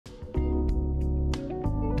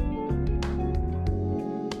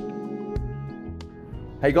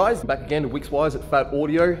Hey guys, back again to Wixwise at Fat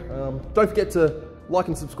Audio. Don't forget to like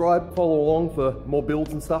and subscribe, follow along for more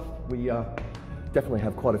builds and stuff. We definitely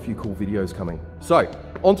have quite a few cool videos coming. So,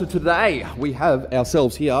 on to today. We have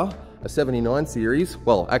ourselves here a 79 series.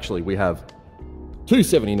 Well, actually we have two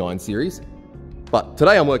 79 series, but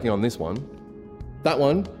today I'm working on this one. That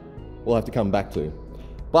one we'll have to come back to.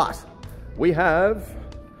 But we have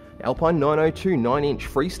Alpine 902 9-inch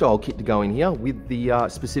freestyle kit to go in here with the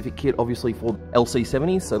specific kit obviously for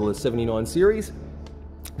LC70s, so the 79 series.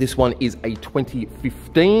 This one is a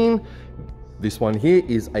 2015. This one here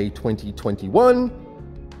is a 2021.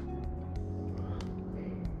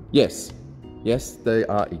 Yes, they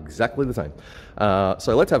are exactly the same.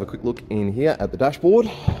 So let's have a quick look in here at the dashboard.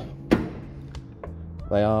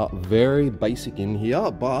 They are very basic in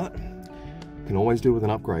here, but can always do with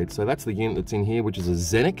an upgrade. So that's the unit that's in here, which is a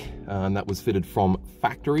Xenic, and that was fitted from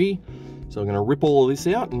factory. So I'm going to rip all of this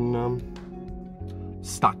out and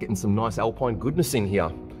start getting some nice Alpine goodness in here.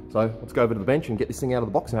 So let's go over to the bench and get this thing out of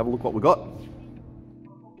the box and have a look what we got.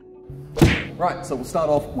 Right, so we'll start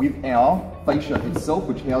off with our fascia itself,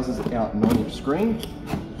 which houses our 9-inch screen.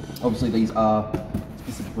 Obviously these are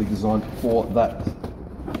specifically designed for that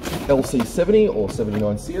LC70 or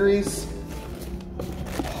 79 series.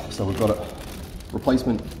 So we've got a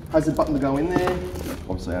replacement hazard button to go in there,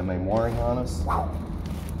 obviously our main wiring harness,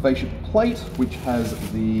 fascia plate which has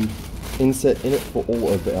the inset in it for all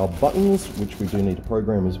of our buttons, which we do need to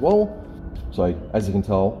program as well. So as you can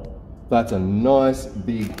tell, that's a nice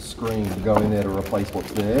big screen to go in there to replace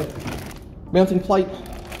what's there. Mounting plate,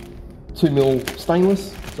 2mm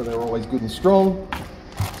stainless, so they're always good and strong.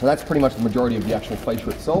 So that's pretty much the majority of the actual fascia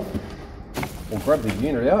itself. We'll grab the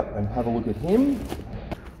unit out and have a look at him.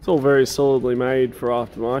 It's all very solidly made for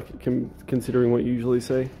aftermarket, considering what you usually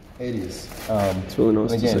see. It is. It's really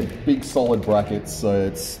nice to see. Big solid brackets, so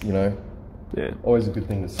it's, you know, yeah, always a good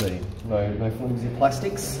thing to see. No flimsy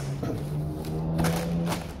plastics.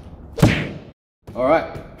 All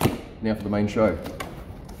right, now for the main show.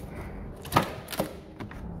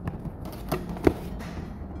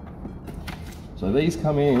 So these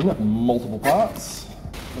come in multiple parts.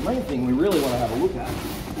 The main thing we really want to have a look at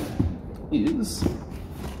is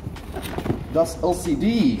das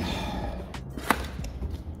LCD.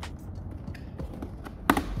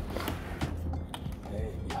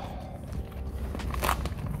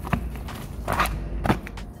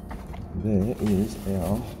 There is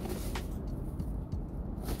our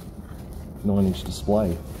 9-inch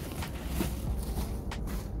display.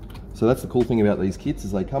 So that's the cool thing about these kits,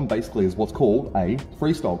 is they come basically as what's called a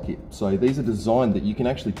freestyle kit. So these are designed that you can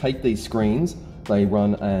actually take these screens. They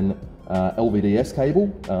run an LVDS cable,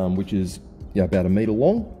 which is about 1 meter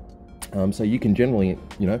long. So you can generally,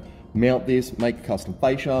 mount this, make a custom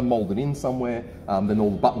fascia, mold it in somewhere. Then all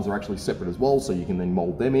the buttons are actually separate as well, so you can then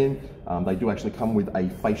mold them in. They do actually come with a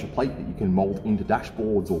fascia plate that you can mold into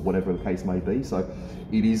dashboards or whatever the case may be. So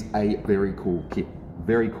it is a very cool kit.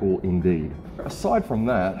 Very cool indeed. Aside from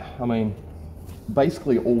that, I mean,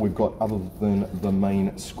 basically all we've got other than the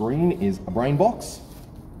main screen is a brain box,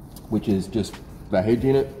 which is just the head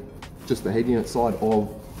unit, side of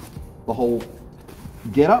the whole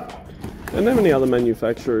getup. And how many other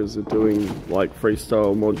manufacturers are doing like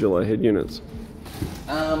freestyle modular head units?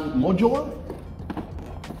 Modular?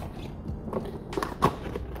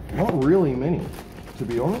 Not really many, to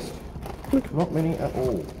be honest. Not many at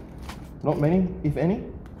all. Not many, if any.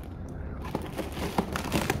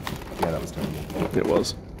 Yeah, that was terrible. It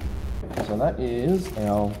was. So that is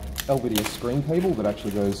our LVDS screen cable that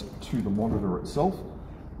actually goes to the monitor itself.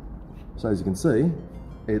 So as you can see,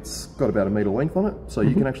 it's got about 1 meter length on it. So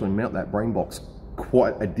you can actually mount that brain box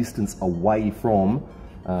quite a distance away from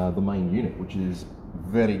the main unit, which is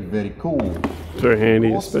very, very cool. Very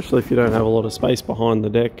handy, especially if you don't have a lot of space behind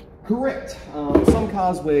the deck. Correct. Some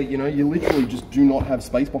cars where, you literally just do not have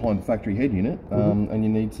space behind the factory head unit, and you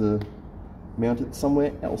need to mount it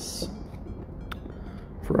somewhere else.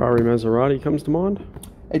 Ferrari, Maserati comes to mind?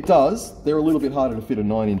 It does. They're a little bit harder to fit a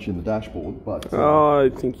 9-inch in the dashboard, but... I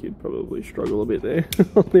think you'd probably struggle a bit there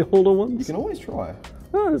on the older ones. You can always try.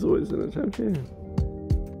 Oh, there's always an attempt, yeah.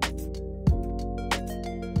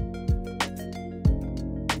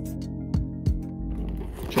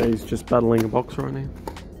 Jay's just battling a box right now.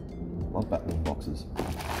 Love battling boxes.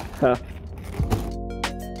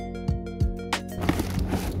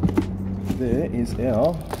 There is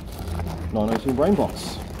our 902 brain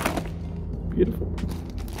box. Beautiful.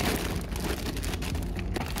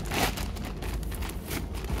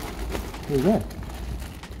 There you go.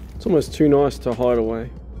 It's almost too nice to hide away.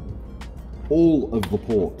 All of the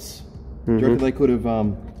ports. Do you reckon they could have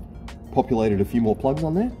populated a few more plugs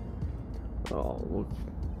on there? Oh, look,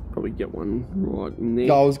 Probably get one right in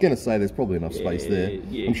there. I was going to say there's probably enough space there.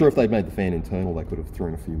 Yeah. I'm sure if they'd made the fan internal, they could have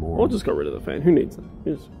thrown a few more. Or just got rid of the fan. Who needs that?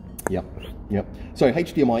 Yes. Yep. So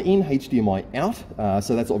HDMI in, HDMI out.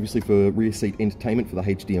 So that's obviously for rear seat entertainment for the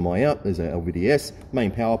HDMI out. There's our LVDS,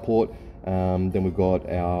 main power port. Then we've got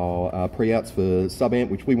our pre-outs for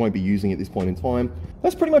sub-amp, which we won't be using at this point in time.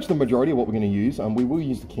 That's pretty much the majority of what we're going to use. We will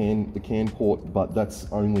use the can port, but that's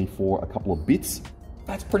only for a couple of bits.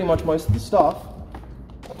 That's pretty much most of the stuff.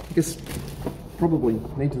 I guess probably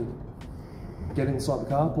need to get inside the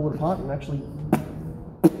car, pull it apart, and actually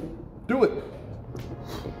do it.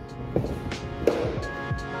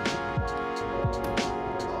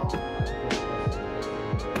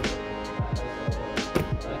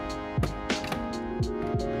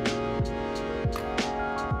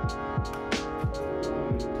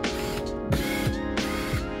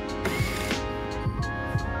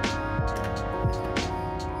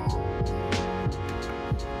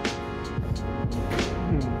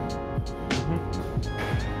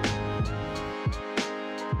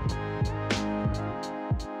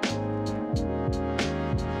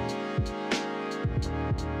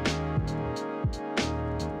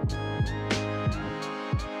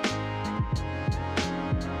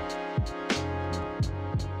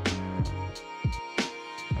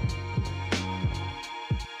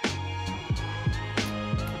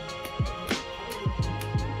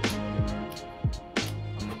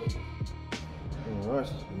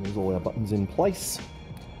 And there's all our buttons in place.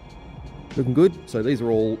 Looking good. So these are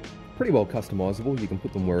all pretty well customizable. You can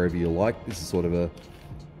put them wherever you like. This is sort of a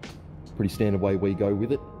pretty standard way we go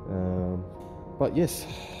with it. But yes,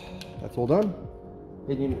 that's all done.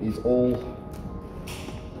 Head unit is all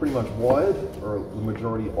pretty much wired, or the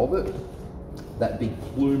majority of it. That big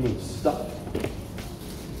plume of stuff.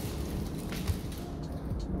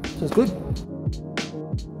 So it's good.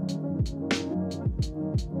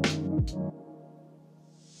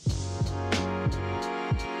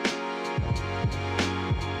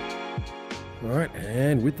 Alright,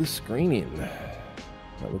 and with the screen in.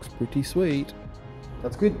 That looks pretty sweet.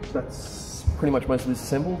 That's good. That's pretty much most of this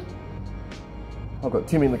assembled. I've got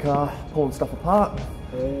Tim in the car pulling stuff apart.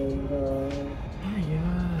 And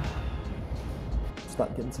yeah.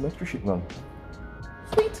 Start getting some extra shit done.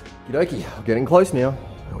 Sweet. Okie dokie, we're getting close now.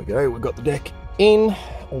 There we go, we've got the deck in.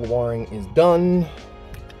 All the wiring is done.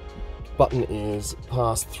 Button is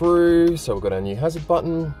passed through, so we've got our new hazard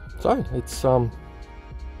button. So it's time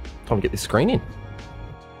to get this screen in.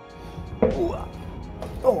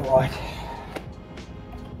 All right,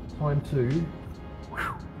 time to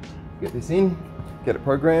get this in, get it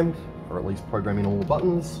programmed, or at least program in all the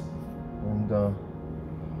buttons, and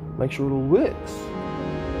make sure it all works.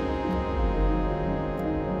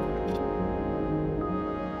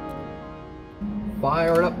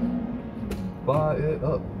 Fire it up. Fire it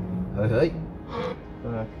up. Hey.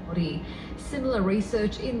 Body. Similar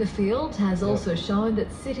research in the field has also shown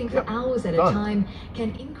that sitting for hours at a time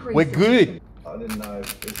can increase... We're good. I didn't know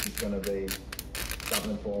if this was going to be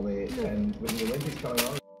something for me, and with the Olympics coming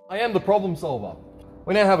on... I am the problem solver.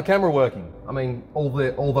 We now have a camera working. I mean,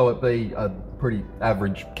 although it be a pretty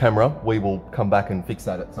average camera, we will come back and fix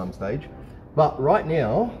that at some stage. But right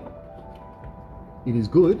now, it is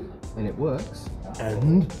good, and it works.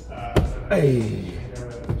 And... Hey!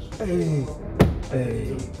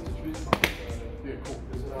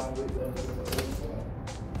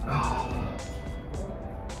 Oh.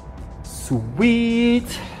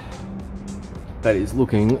 Sweet! That is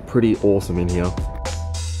looking pretty awesome in here.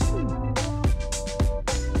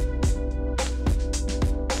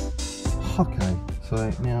 Okay,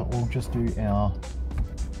 so now we'll just do our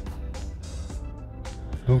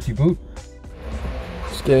booty boot.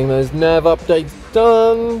 Just getting those nav updates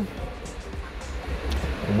done.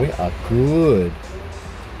 And we are good.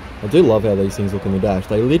 I do love how these things look in the dash.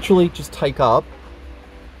 They literally just take up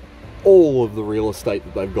all of the real estate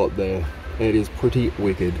that they've got there. It is pretty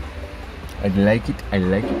wicked. I like it, I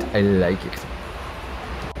like it, I like it.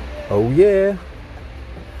 Oh yeah.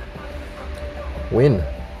 Win.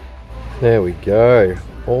 There we go.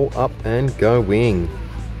 All up and going.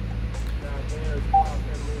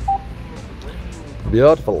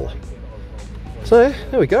 Beautiful. So,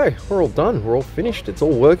 there we go. We're all done. We're all finished. It's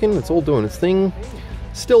all working. It's all doing its thing.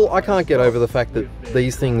 Still, I can't get over the fact that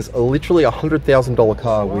these things are literally a $100,000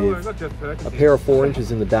 car with a pair of 4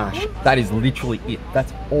 inches in the dash. That is literally it.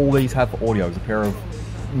 That's all these have for audio, is a pair of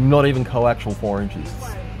not even coaxial 4 inches.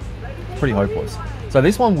 It's pretty hopeless. So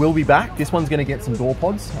this one will be back. This one's going to get some door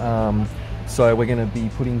pods. So we're going to be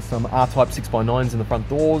putting some R-Type 6x9s in the front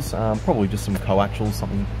doors. Probably just some coaxials,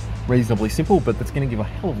 something reasonably simple, but that's going to give a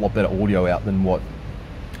hell of a lot better audio out than what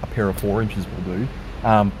a pair of 4 inches will do.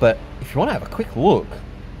 But if you want to have a quick look,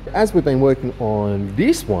 as we've been working on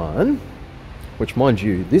this one, which mind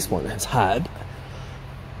you, this one has had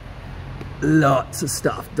lots of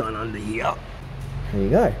stuff done under here. There you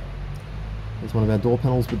go. There's one of our door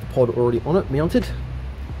panels with the pod already on it, mounted.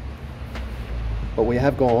 But we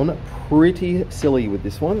have gone pretty silly with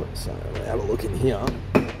this one. So have a look in here.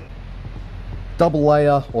 Double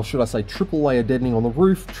layer, or should I say triple layer deadening on the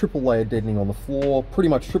roof, triple layer deadening on the floor, pretty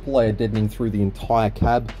much triple layer deadening through the entire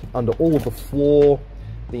cab, under all of the floor.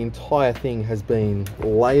 The entire thing has been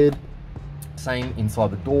layered. Same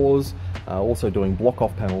inside the doors, also doing block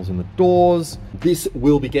off panels in the doors. This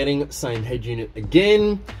will be getting same head unit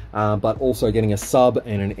again, but also getting a sub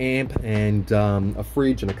and an amp and a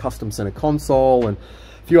fridge and a custom center console and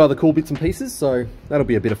a few other cool bits and pieces. So that'll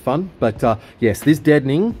be a bit of fun. But yes, this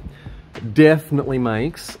deadening definitely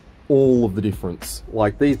makes all of the difference.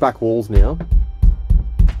 Like these back walls now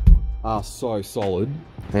are so solid.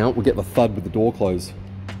 Hang on, we'll get the thud with the door close.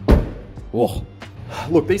 Oh.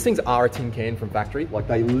 Look, these things are a tin can from factory. Like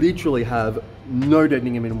they literally have no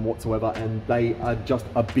deadening in them whatsoever, and they are just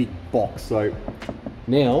a big box. So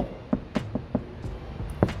now,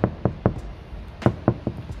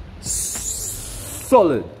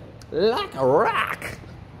 solid like a rock.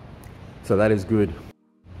 So that is good.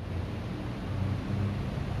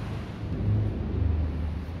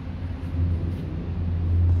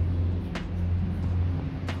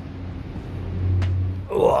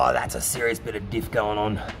 Oh, that's a serious bit of diff going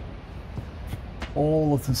on.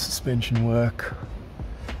 All of the suspension work.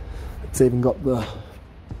 It's even got the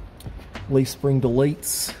leaf spring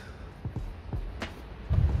deletes.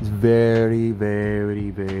 It's very, very,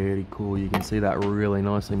 very cool. You can see that really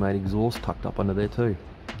nicely made exhaust tucked up under there too.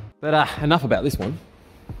 But enough about this one.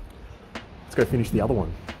 Let's go finish the other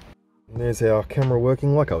one. And there's our camera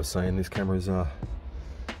working. Like I was saying, this camera's a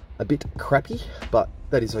bit crappy, but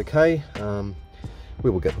that is okay. We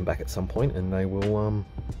will get them back at some point and they will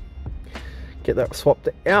get that swapped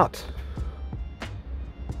out.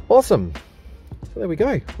 Awesome. So there we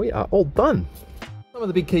go. We are all done. Some of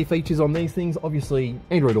the big key features on these things, obviously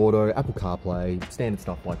Android Auto, Apple CarPlay, standard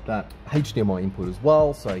stuff like that. HDMI input as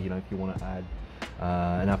well. So, you know, if you want to add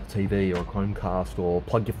an Apple TV or a Chromecast or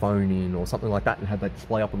plug your phone in or something like that and have that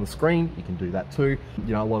display up on the screen, you can do that too.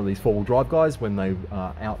 You know, a lot of these four-wheel drive guys, when they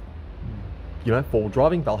are out, you know, four-wheel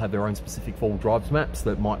driving, they'll have their own specific four-wheel drive maps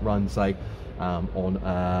that might run, say, on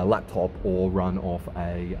a laptop or run off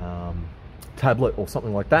a tablet or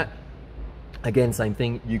something like that. Again, same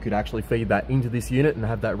thing, you could actually feed that into this unit and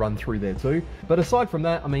have that run through there too. But aside from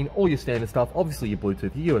that, I mean, all your standard stuff, obviously your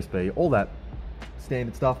Bluetooth, your USB, all that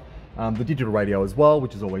standard stuff, the digital radio as well,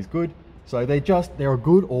 which is always good. So they're a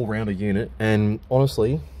good all-rounder unit, and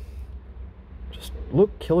honestly, just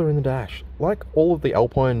look killer in the dash. Like all of the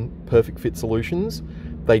Alpine perfect fit solutions,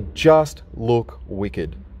 they just look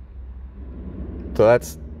wicked. So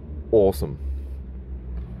that's awesome.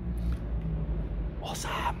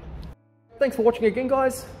 Awesome. Thanks for watching again,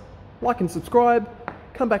 guys. Like and subscribe.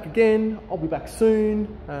 Come back again. I'll be back soon.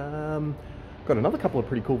 Got another couple of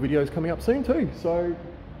pretty cool videos coming up soon too. So,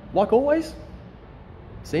 like always,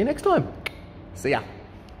 see you next time. See ya.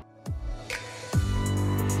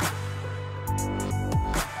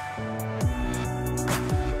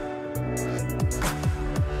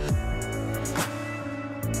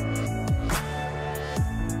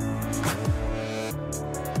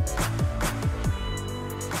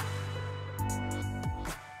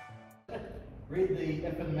 Read the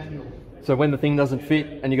effing manual. So when the thing doesn't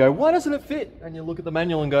fit and you go, why doesn't it fit? And you look at the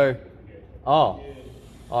manual and go, oh,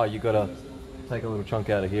 you gotta take a little chunk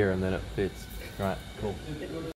out of here and then it fits. Right, cool.